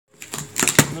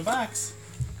Open the box.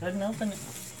 Go ahead and open it.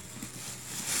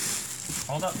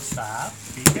 Hold up. Stop.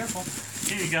 Be careful.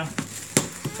 Here you go.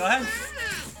 Go ahead.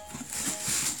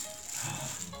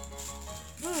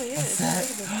 Oh, yeah. What's that?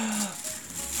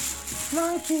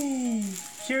 Monkey!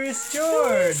 Curious George!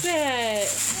 Who is that?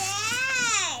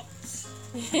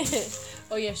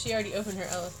 Oh, yeah, she already opened her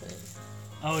elephant.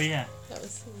 Oh, yeah. That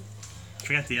was... I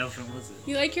forgot the elephant was it.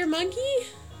 You like your monkey?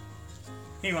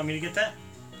 Here, you want me to get that?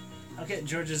 I'll get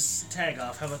George's tag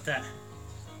off. How about that?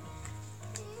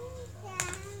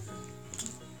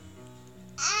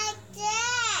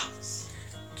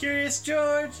 Curious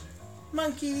George!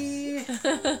 Monkey!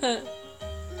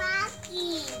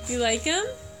 Monkey. You like him?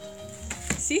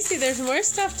 Cece, there's more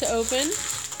stuff to open.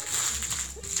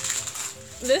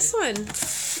 This one.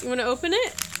 You want to open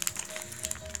it?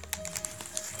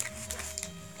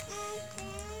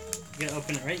 You gotta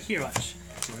open it right here, watch.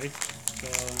 Right? So,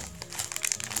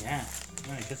 yeah.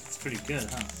 Oh, I guess it's pretty good,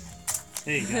 huh?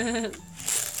 There you go.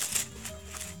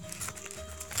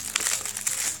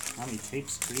 Mommy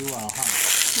tapes pretty well, huh?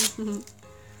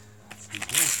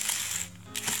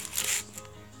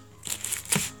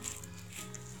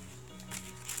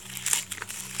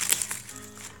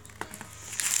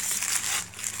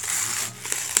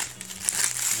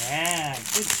 Yeah,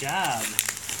 good job.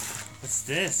 What's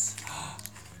this?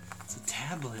 It's a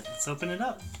tablet. Let's open it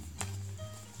up.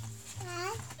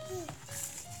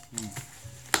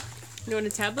 You know what a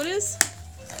tablet is?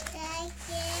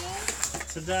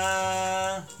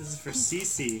 Ta-da! This is for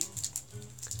Cece.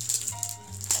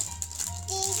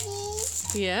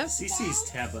 Yeah. Cece's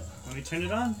tablet. Let me turn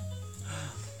it on.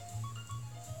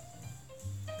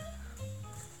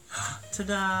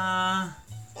 Ta-da!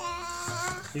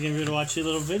 You're gonna be able to watch your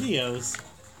little videos.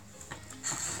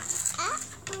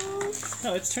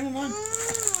 No, it's turning on.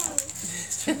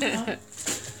 It's turning on.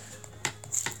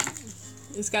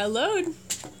 It's got to load.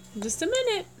 Just a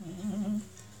minute.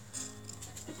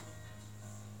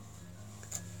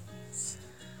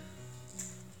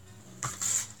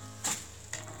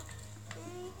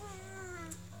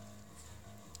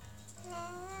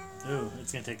 Ooh,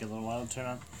 it's gonna take a little while to turn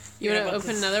on. You want to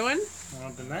open another one?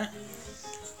 I'll open that.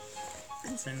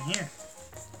 It's in here.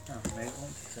 Oh, maybe it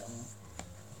won't take that long.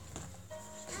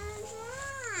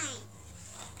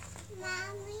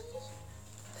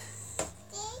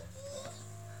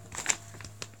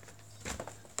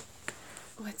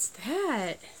 What's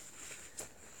that?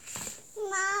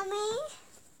 Mommy.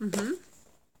 Mm-hmm.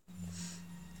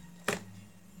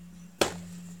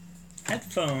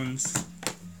 Headphones.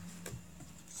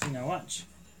 See, now watch.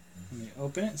 Let me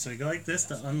open it. So we go like this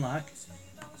to unlock.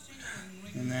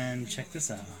 And then check this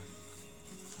out.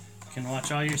 You can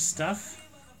watch all your stuff.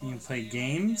 You can play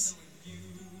games.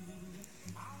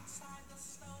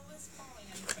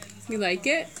 You like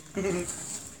it?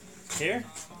 Here.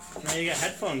 Now you got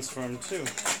headphones for them too.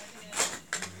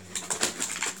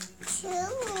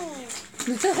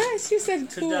 She said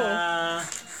cool. Ta-da!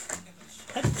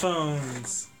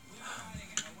 Headphones.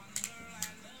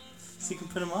 So you can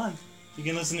put them on. You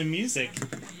can listen to music.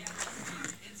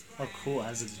 Oh, cool! It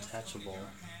has a detachable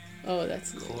Oh,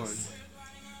 that's cord. nice.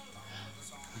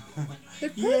 They're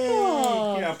purple.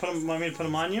 Yay! Here, I'll put them. Want me to put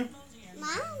them on you?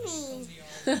 Mommy.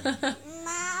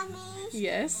 Mommy.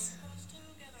 Yes.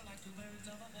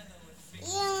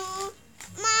 You.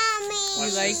 Mommy.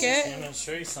 Watch like this. it? I'm gonna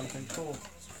show you something cool.